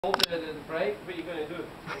Hold the brake. What are you going to do?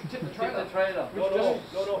 Tip the trailer.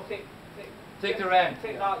 No, Take the ramp.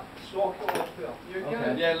 Take that stock off there. You're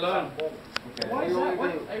okay. Yeah, learn. Okay. Why is that?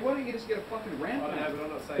 Hey, why don't you just get a fucking ramp?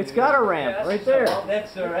 It's got a ramp right there. Oh,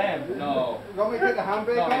 that's the ramp. No. You want me to get the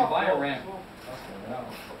handbrake off? No, buy a ramp.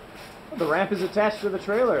 The ramp is attached to the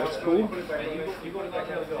trailer. It's cool. You go to that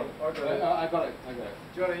kind of thing. I got it.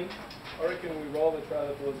 Johnny, I reckon we roll the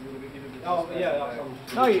trailer towards the beginning. Oh, yeah,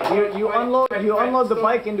 that's No, you unload the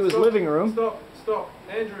bike into his living room. Stop.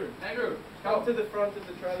 Andrew, come to the front of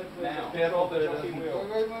the trailer, please. Now. Control the jockey wheel.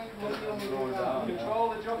 Control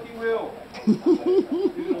the jockey wheel.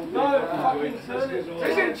 No, fucking turn it.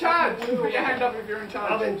 Who's in charge? Put your hand up if you're in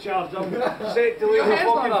charge. I'm in charge. Your hand's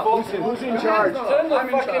not up. Who's in charge? Turn the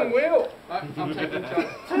fucking wheel. I'm taking charge.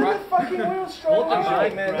 Turn the fucking wheel straight away,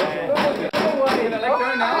 man. You're gonna let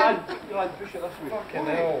go now? You like push it this way. Fucking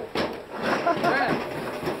hell.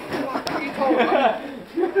 What are you talking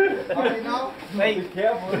Hey,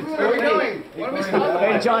 careful. Where are we going? What are we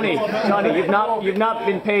starting? Hey Johnny, you've not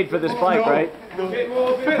been paid for this bike, right? Put the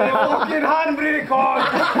fucking handbrake on.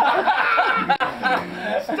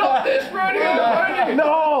 Stop this, Brody!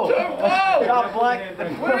 No! Don't blow! Got black.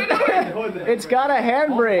 What are you doing? It's got a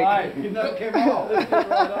handbrake.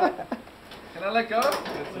 Can I let go?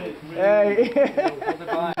 Hey.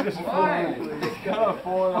 Fine. It's gonna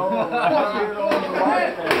fall over.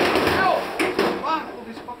 All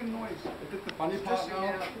this fucking noise. Is it the funny part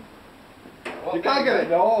now? You can't get it.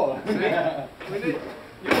 No.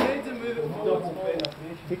 You need to move it forward.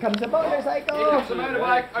 Here comes the motorcycle. Here comes the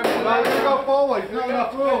motorbike. Over the Right, road. let's go forward. There's not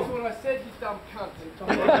enough That's room. what I said, you dumb cunt.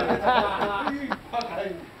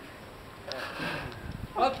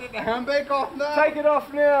 I'll take the handbrake off now. Take it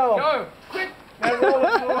off now. Go, quick. Now roll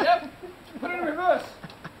it forward. Yep. Put it in reverse.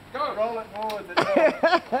 Go. Roll it forward.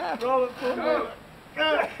 Roll it forward. Go.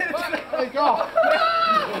 There you go.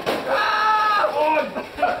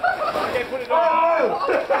 Okay, put it on.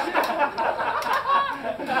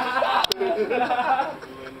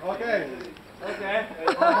 Okay. Okay.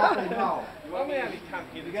 Now.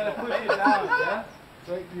 You gotta push it down, yeah?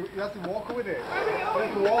 So you have to walk with it. You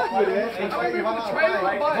have to walk with it. And I'm you moving have the to trailer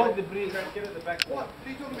bike. by. Hold the breeze, get at the back. What are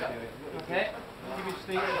you talking about? Okay. Give me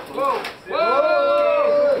steer. Whoa!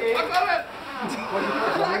 Whoa! Okay. I got it!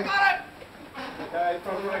 I got it! Okay,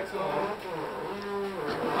 front brakes on.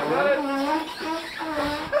 I got it.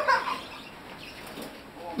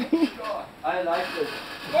 I liked it.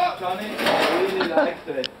 What? Johnny, I really liked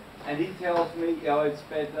it. And he tells me, yeah, it's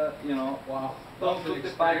better, you know. Wow. Don't put the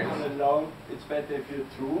bike on the long. It's better if you're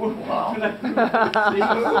through. Wow.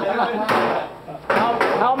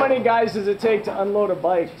 How many guys does it take to unload a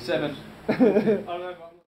bike? 7. I'm